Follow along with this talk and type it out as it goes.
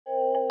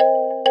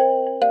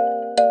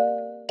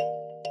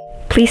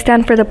Please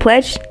stand for the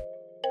pledge.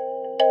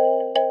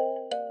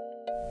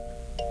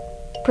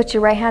 Put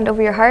your right hand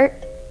over your heart.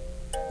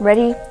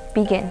 Ready,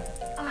 begin.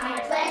 I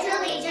pledge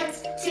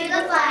allegiance to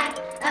the flag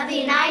of the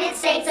United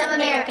States of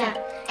America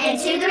and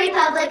to the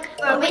republic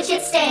for which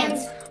it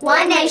stands,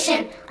 one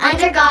nation,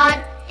 under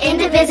God,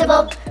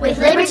 indivisible, with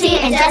liberty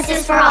and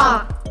justice for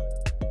all.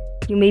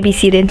 You may be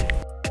seated.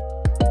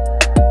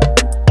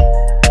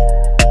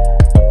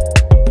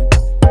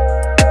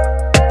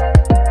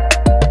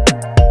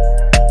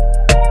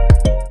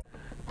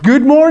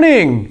 Good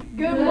morning.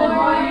 Good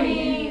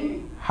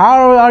morning.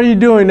 How are you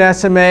doing,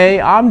 SMA?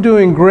 I'm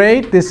doing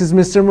great. This is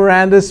Mr.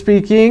 Miranda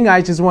speaking.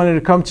 I just wanted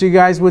to come to you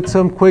guys with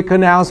some quick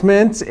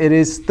announcements. It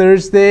is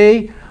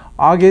Thursday,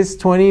 August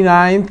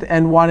 29th,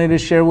 and wanted to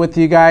share with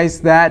you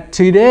guys that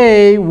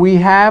today we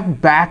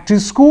have back to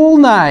school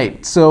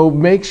night. So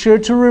make sure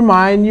to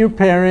remind your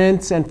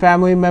parents and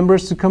family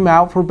members to come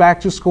out for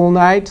back to school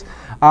night.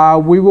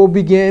 We will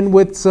begin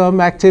with some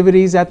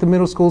activities at the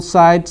middle school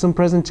side, some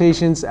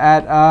presentations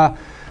at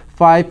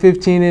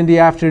 5:15 in the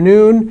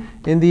afternoon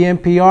in the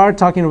NPR,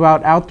 talking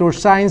about outdoor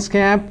science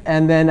camp,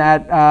 and then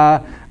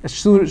at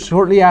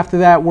shortly after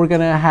that we're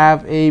going to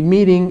have a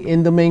meeting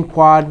in the main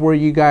quad where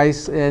you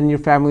guys and your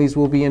families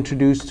will be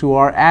introduced to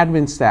our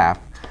admin staff.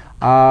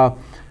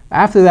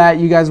 After that,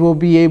 you guys will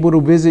be able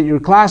to visit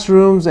your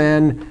classrooms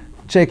and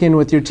check in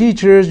with your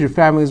teachers. Your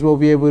families will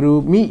be able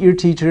to meet your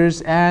teachers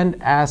and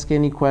ask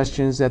any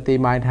questions that they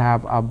might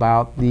have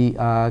about the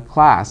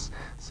class.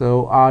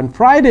 So on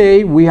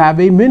Friday, we have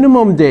a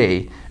minimum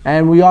day,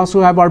 and we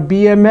also have our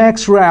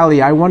BMX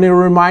rally. I want to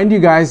remind you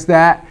guys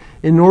that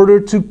in order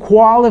to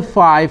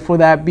qualify for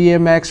that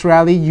BMX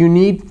rally, you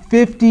need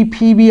 50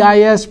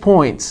 PBIS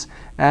points.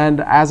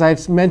 And as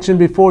I've mentioned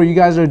before, you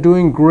guys are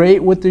doing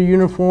great with the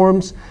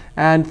uniforms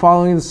and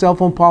following the cell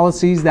phone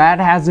policies. That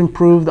has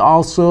improved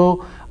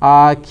also.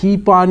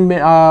 Keep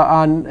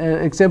on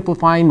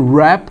exemplifying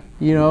rep,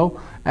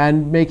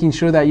 and making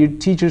sure that your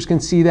teachers can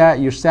see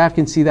that, your staff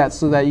can see that,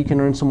 so that you can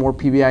earn some more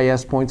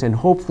PBIS points and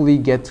hopefully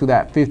get to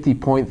that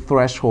 50-point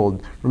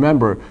threshold.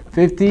 Remember,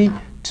 50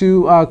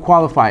 to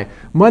qualify.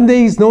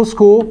 Mondays, no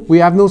school. We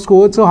have no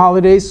school until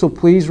holidays, so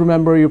please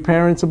remember your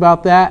parents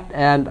about that.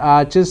 And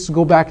just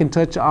go back and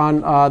touch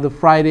on the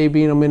Friday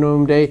being a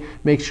minimum day.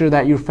 Make sure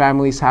that your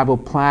families have a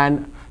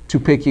plan to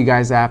pick you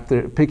guys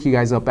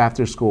up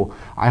after school.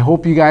 I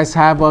hope you guys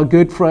have a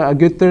good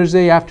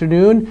Thursday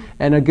afternoon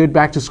and a good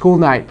back to school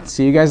night.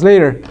 See you guys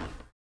later.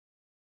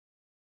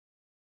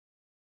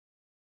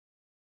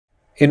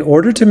 In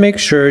order to make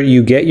sure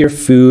you get your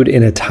food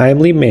in a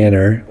timely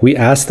manner, we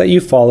ask that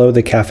you follow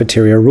the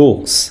cafeteria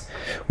rules.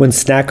 When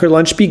snack or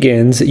lunch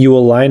begins, you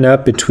will line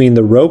up between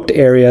the roped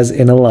areas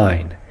in a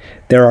line.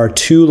 There are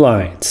 2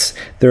 lines.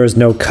 There is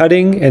no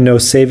cutting and no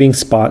saving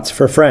spots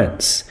for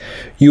friends.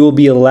 You will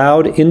be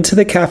allowed into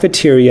the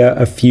cafeteria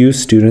a few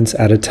students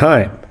at a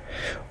time.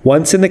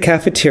 Once in the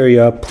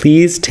cafeteria,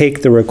 please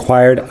take the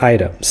required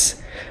items.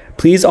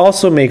 Please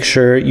also make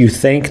sure you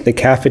thank the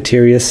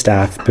cafeteria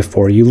staff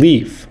before you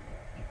leave.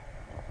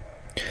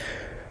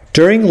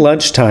 During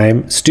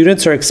lunchtime,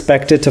 students are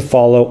expected to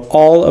follow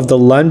all of the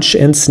lunch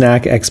and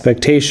snack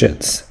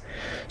expectations.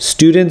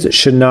 Students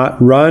should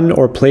not run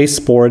or play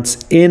sports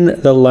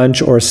in the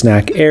lunch or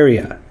snack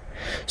area.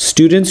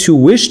 Students who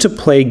wish to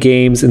play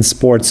games and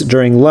sports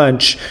during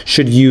lunch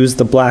should use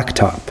the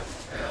blacktop.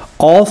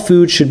 All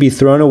food should be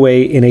thrown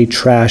away in a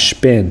trash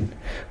bin.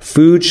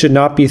 Food should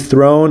not be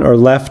thrown or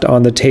left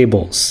on the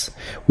tables.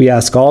 We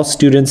ask all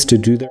students to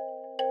do their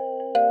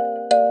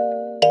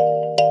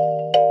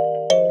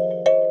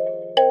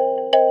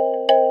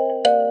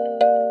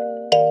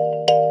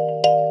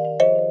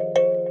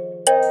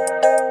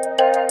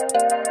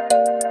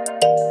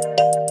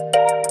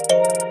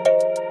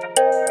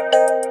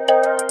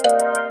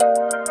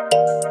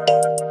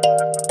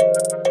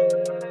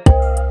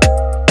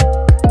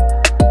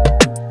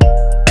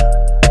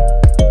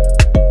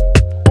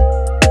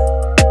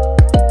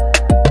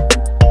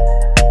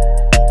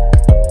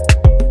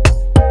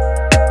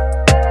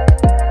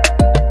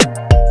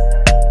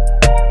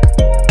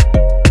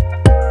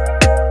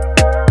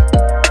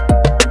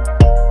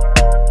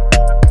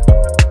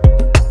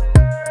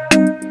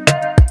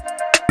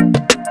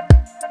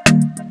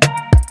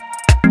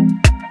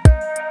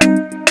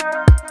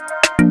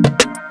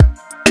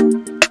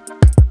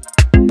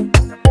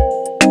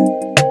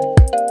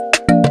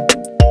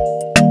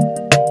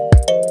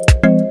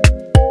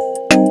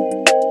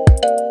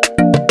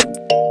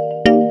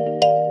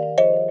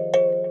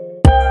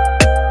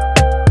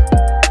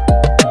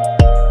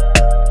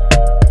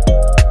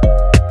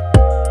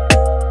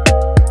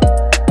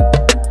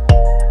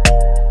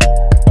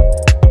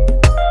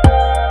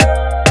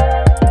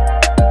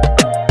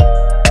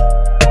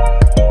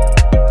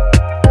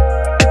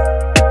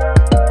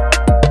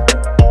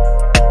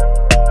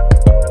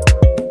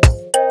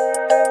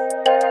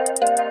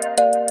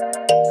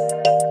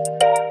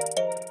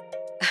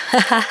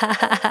Ha ha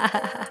ha ha ha.